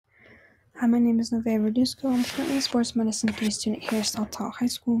Hi, my name is Nevaeh Verduzco. I'm currently a sports medicine 3 student here at South Tahoe High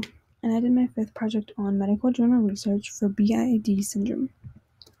School, and I did my 5th project on medical journal research for BIID syndrome.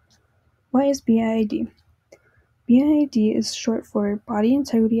 What is BIID? BIID is short for Body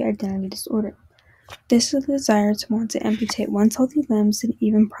Integrity Identity Disorder. This is the desire to want to amputate one's healthy limbs and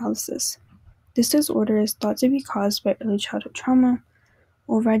even paralysis. This disorder is thought to be caused by early childhood trauma,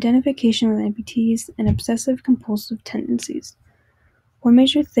 over-identification with amputees, and obsessive-compulsive tendencies. One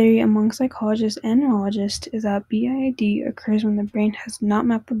major theory among psychologists and neurologists is that BIID occurs when the brain has not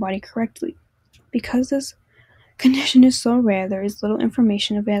mapped the body correctly. Because this condition is so rare, there is little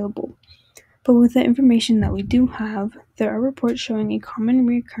information available. But with the information that we do have, there are reports showing a common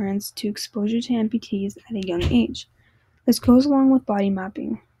recurrence to exposure to amputees at a young age. This goes along with body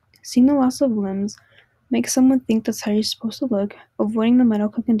mapping. Seeing the loss of limbs makes someone think that's how you're supposed to look, avoiding the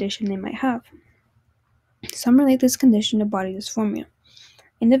medical condition they might have. Some relate this condition to body dysmorphia.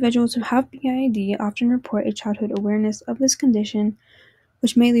 Individuals who have BIID often report a childhood awareness of this condition,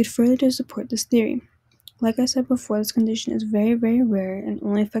 which may lead further to support this theory. Like I said before, this condition is very, very rare and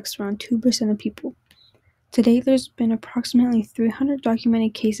only affects around 2% of people. To date, there's been approximately 300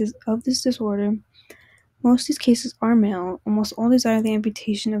 documented cases of this disorder. Most of these cases are male. Almost all desire the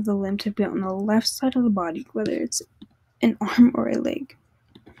amputation of the limb to be on the left side of the body, whether it's an arm or a leg.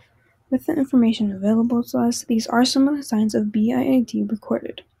 With the information available to us, these are some of the signs of BIID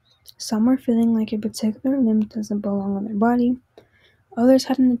recorded. Some were feeling like a particular limb doesn't belong on their body. Others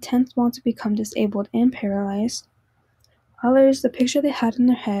had an intense want to become disabled and paralyzed. Others, the picture they had in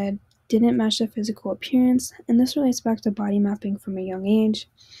their head didn't match their physical appearance, and this relates back to body mapping from a young age.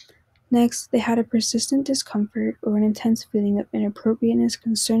 Next, they had a persistent discomfort or an intense feeling of inappropriateness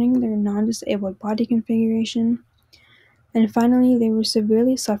concerning their non-disabled body configuration. And finally, they were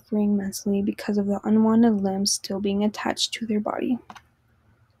severely suffering mentally because of the unwanted limbs still being attached to their body.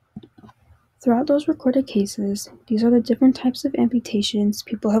 Throughout those recorded cases, these are the different types of amputations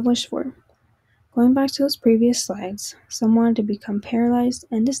people have wished for. Going back to those previous slides, some wanted to become paralyzed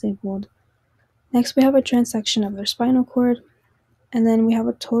and disabled. Next, we have a transection of their spinal cord, and then we have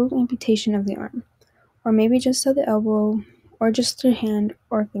a total amputation of the arm, or maybe just of the elbow, or just their hand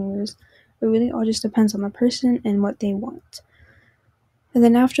or fingers. It really all just depends on the person and what they want. And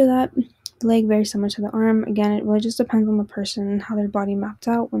then after that, the leg very similar to the arm. Again, it really just depends on the person and how their body mapped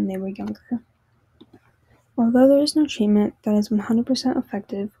out when they were younger. Although there is no treatment that is 100%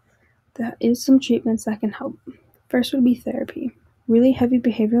 effective, there is some treatments that can help. First would be therapy. Really heavy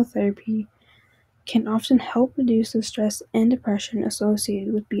behavioral therapy can often help reduce the stress and depression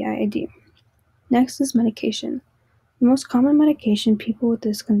associated with BIID. Next is medication. The most common medication people with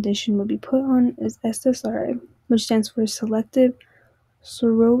this condition would be put on is SSRI, which stands for Selective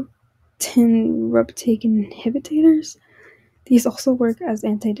Serotonin Reuptake Inhibitors. These also work as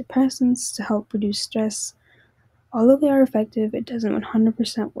antidepressants to help reduce stress. Although they are effective, it doesn't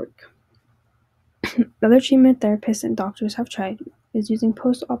 100% work. Other treatment therapists and doctors have tried is using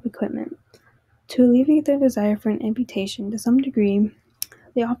post-op equipment. To alleviate their desire for an amputation to some degree,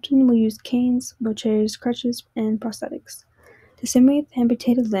 they often will use canes, wheelchairs, crutches, and prosthetics to simulate the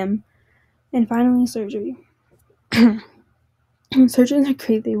amputated limb, and finally surgery. Surgeons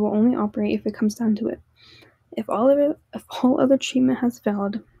agree they will only operate if it comes down to it. If all other treatment has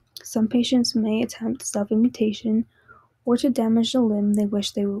failed, some patients may attempt self-amputation or to damage the limb they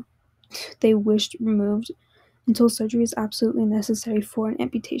wished removed until surgery is absolutely necessary for an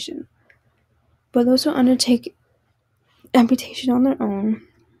amputation. But those who undertake amputation on their own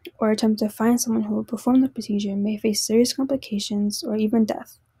or attempt to find someone who will perform the procedure may face serious complications or even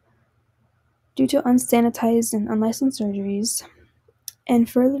death due to unsanitized and unlicensed surgeries. And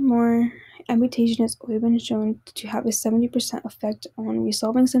furthermore, amputation has only been shown to have a 70% effect on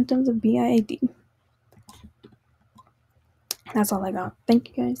resolving symptoms of BIID. That's all I got.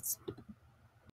 Thank you guys.